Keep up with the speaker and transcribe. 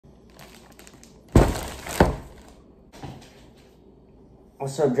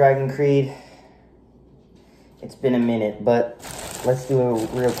What's up, Dragon Creed? It's been a minute, but let's do a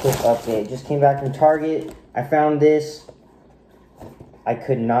real quick update. Just came back from Target. I found this. I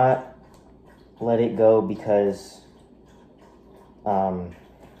could not let it go because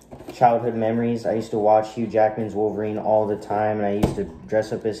childhood memories. I used to watch Hugh Jackman's Wolverine all the time, and I used to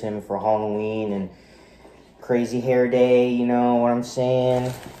dress up as him for Halloween and Crazy Hair Day, you know what I'm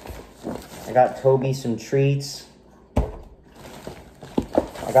saying? I got Toby some treats.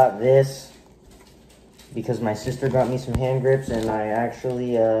 I got this because my sister got me some hand grips and I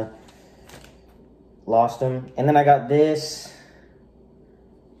actually lost them. And then I got this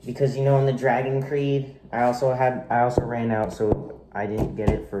because, you know, in the Dragon Creed, I also ran out, so I didn't get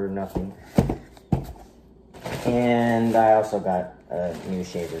it for nothing. And I also got a new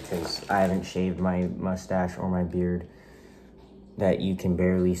shaver because I haven't shaved my mustache or my beard that you can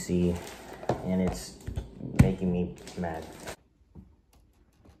barely see, and it's making me mad.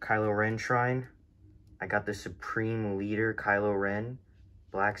 Kylo Ren Shrine. I got the Supreme Leader Kylo Ren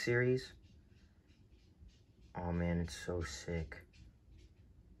Black Series. Oh man, it's so sick.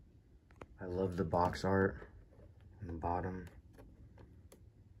 I love the box art on the bottom.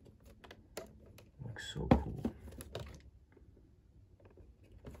 Looks so cool.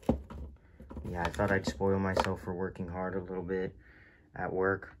 Yeah, I thought I'd spoil myself for working hard a little bit at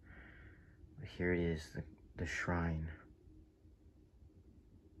work. But here it is, the shrine.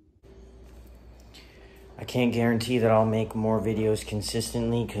 I can't guarantee that I'll make more videos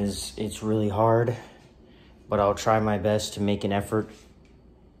consistently because it's really hard. But I'll try my best to make an effort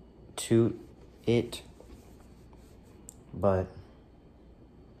to it. But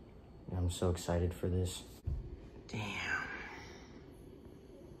I'm so excited for this. Damn.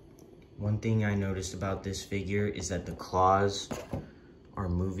 One thing I noticed about this figure is that the claws are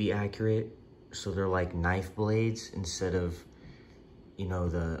movie accurate. So they're like knife blades instead of, you know,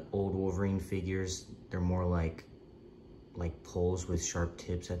 the old Wolverine figures. They're more like poles with sharp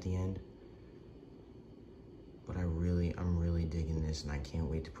tips at the end. But I'm really digging this and I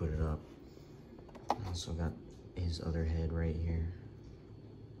can't wait to put it up. I also got his other head right here,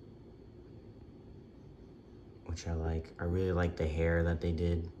 which I like. I really like the hair that they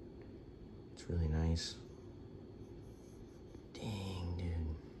did. It's really nice. Dang,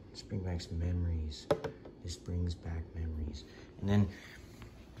 dude. This brings back some memories. This brings back memories. And then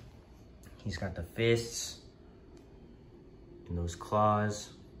he's got the fists and those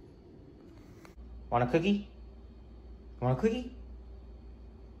claws. Want a cookie? Want a cookie?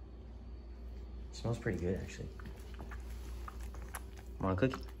 It smells pretty good, actually. Want a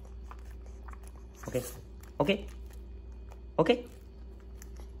cookie? Okay. Okay. Okay.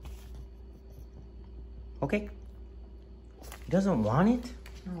 Okay. He doesn't want it?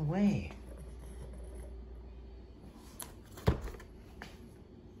 No way.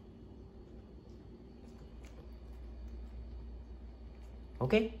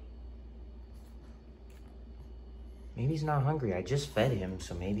 Okay. Maybe he's not hungry. I just fed him,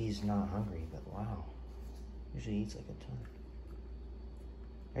 so maybe he's not hungry, but wow. Usually eats like a ton.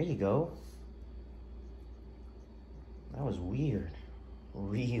 There you go. That was weird.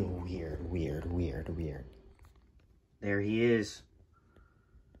 Real weird. There he is.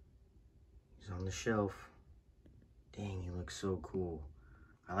 He's on the shelf. Dang, he looks so cool.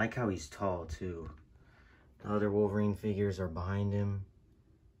 I like how he's tall, too. The other Wolverine figures are behind him.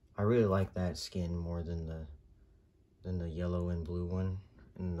 I really like that skin more than the yellow and blue one.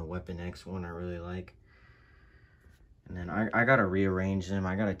 And the Weapon X one I really like. And then I gotta rearrange them.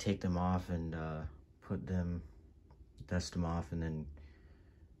 I gotta take them off and dust them off, and then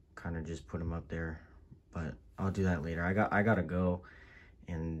kind of just put them up there. But I'll do that later. I gotta go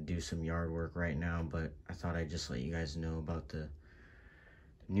and do some yard work right now, but I thought I'd just let you guys know about the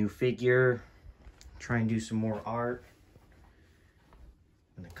new figure. Try and do some more art.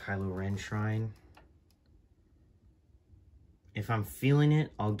 And the Kylo Ren Shrine. If I'm feeling it,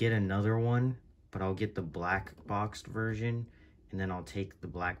 I'll get another one, but I'll get the black boxed version, and then I'll take the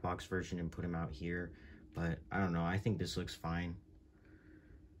black box version and put him out here. But I don't know, I think this looks fine.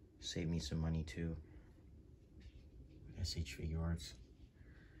 Save me some money too. SH Figure Arts.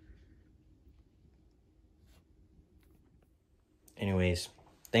 Anyways,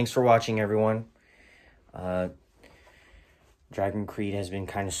 thanks for watching, everyone. Dragon Creed has been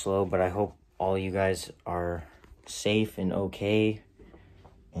kind of slow, but I hope all you guys are safe and okay.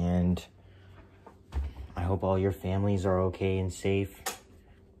 And I hope all your families are okay and safe.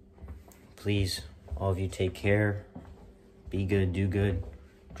 Please, all of you, take care. Be good, do good.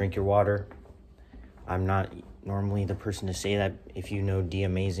 Drink your water. I'm not normally the person to say that. If you know D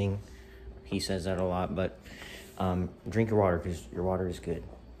Amazing, he says that a lot, but Drink your water because your water is good.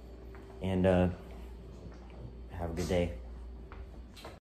 And have a good day.